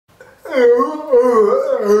This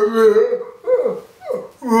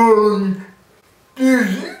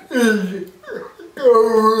is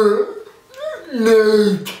our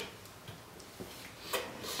Nett.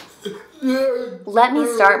 Let me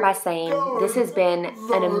start by saying this has been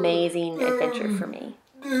an amazing adventure for me.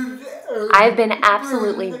 I have been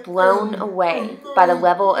absolutely blown away by the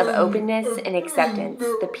level of openness and acceptance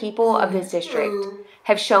the people of this district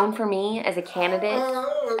have shown for me as a candidate,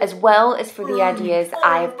 as well as for the ideas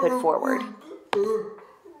I have put forward.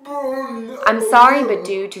 I'm sorry, but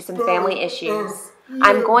due to some family issues,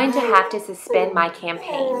 I'm going to have to suspend my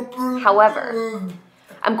campaign. However,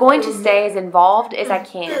 I'm going to stay as involved as I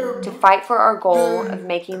can to fight for our goal of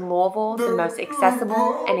making Louisville the most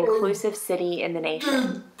accessible and inclusive city in the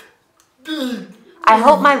nation. I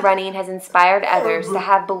hope my running has inspired others to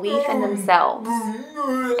have belief in themselves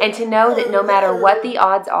and to know that no matter what the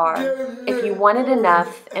odds are, if you want it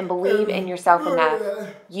enough and believe in yourself enough,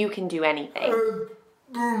 you can do anything.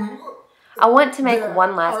 I want to make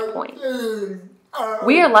one last point.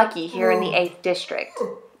 We are lucky here in the 8th District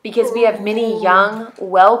because we have many young,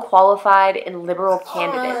 well-qualified, and liberal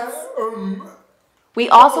candidates. We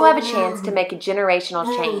also have a chance to make a generational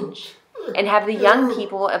change and have the young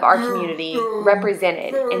people of our community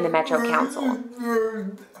represented in the Metro Council.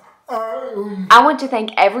 I want to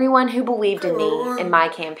thank everyone who believed in me in my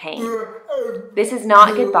campaign. This is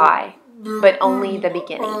not goodbye, but only the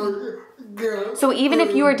beginning. So even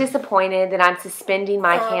if you are disappointed that I'm suspending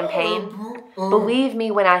my campaign, believe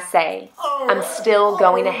me when I say I'm still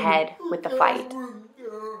going ahead with the fight.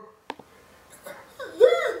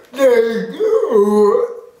 Thank you,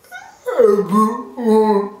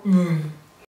 everyone.